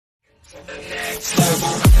Peter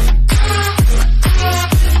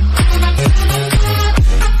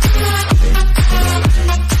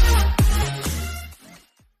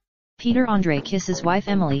Andre kisses wife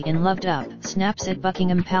Emily in loved up, snaps at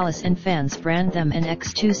Buckingham Palace and fans brand them an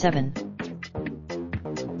x27.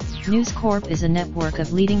 News Corp is a network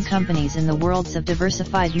of leading companies in the worlds of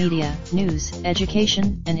diversified media, news,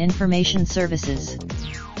 education, and information services.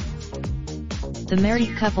 The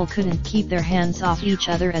married couple couldn't keep their hands off each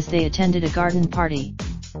other as they attended a garden party.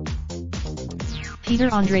 Peter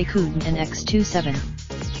Andre cooed an x27.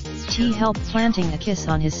 T helped planting a kiss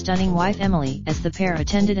on his stunning wife Emily as the pair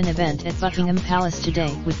attended an event at Buckingham Palace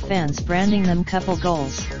today with fans branding them couple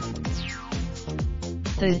goals.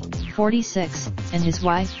 The 46 and his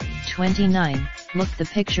wife, 29, looked the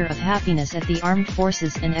picture of happiness at the Armed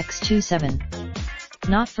Forces in x27.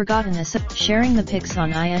 Not forgotten as sharing the pics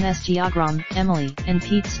on Instagram, Emily and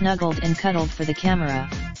Pete snuggled and cuddled for the camera.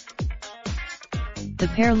 The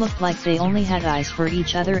pair looked like they only had eyes for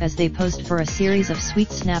each other as they posed for a series of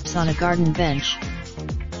sweet snaps on a garden bench.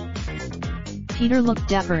 Peter looked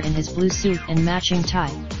dapper in his blue suit and matching tie,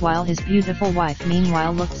 while his beautiful wife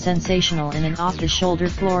meanwhile looked sensational in an off-the-shoulder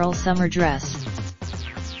floral summer dress.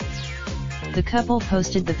 The couple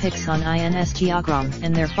posted the pics on Instagram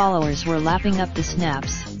and their followers were lapping up the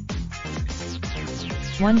snaps.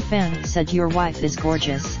 One fan said, "Your wife is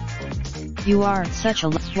gorgeous. You are such a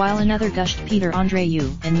while another gushed, "Peter Andre,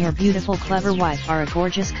 you and your beautiful clever wife are a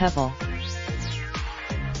gorgeous couple."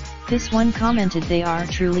 This one commented, "They are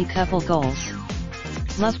truly couple goals.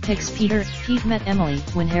 Love pics Peter." Pete met Emily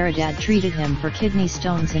when her dad treated him for kidney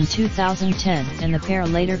stones in 2010 and the pair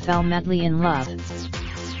later fell madly in love.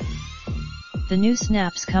 The new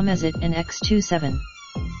snaps come as it and x27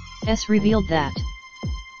 S revealed that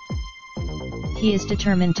he is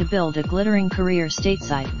determined to build a glittering career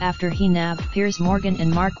stateside after he nabbed Piers Morgan and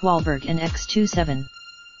Mark Wahlberg and x27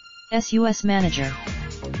 S US manager.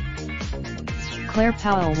 Claire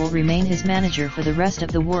Powell will remain his manager for the rest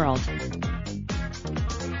of the world.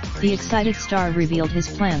 The excited star revealed his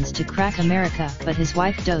plans to crack America, but his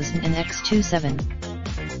wife doesn't and x27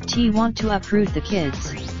 T want to uproot the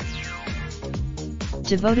kids.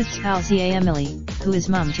 Devoted spouse Emily, who is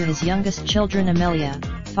mum to his youngest children Amelia,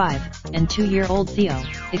 5, and 2-year-old Theo,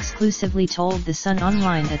 exclusively told The Sun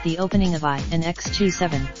Online at the opening of I and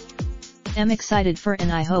x27. "I'm excited for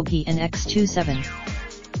and I hope he and x27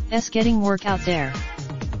 S getting work out there.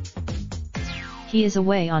 He is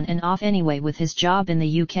away on and off anyway with his job in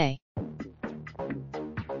the UK."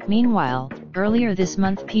 Meanwhile, earlier this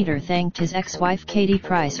month Peter thanked his ex-wife Katie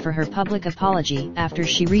Price for her public apology after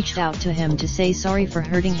she reached out to him to say sorry for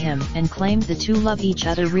hurting him and claimed the two love each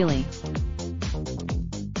other really.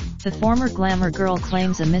 The former glamour girl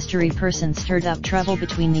claims a mystery person stirred up trouble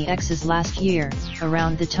between the exes last year,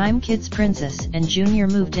 around the time kids Princess and Junior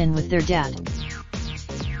moved in with their dad.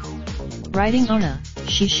 Writing Ona,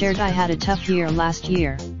 she shared, "I had a tough year last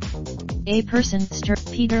year. A person stirred."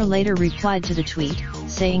 Peter later replied to the tweet,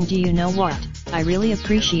 saying, "Do you know what, I really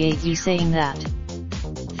appreciate you saying that.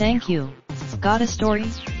 Thank you. Got a story?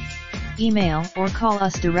 Email or call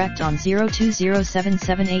us direct on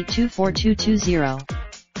 020778242220.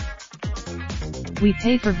 We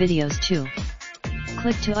pay for videos too.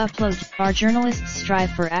 Click to upload." Our journalists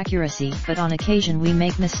strive for accuracy, but on occasion we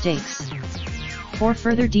make mistakes. For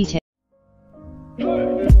further details.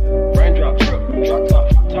 Raindrop, drop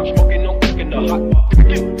top, smoking, no cooking the hot pot.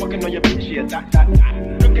 Fucking on your bitch, yeah, that.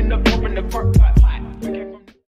 Looking up, open the park pot.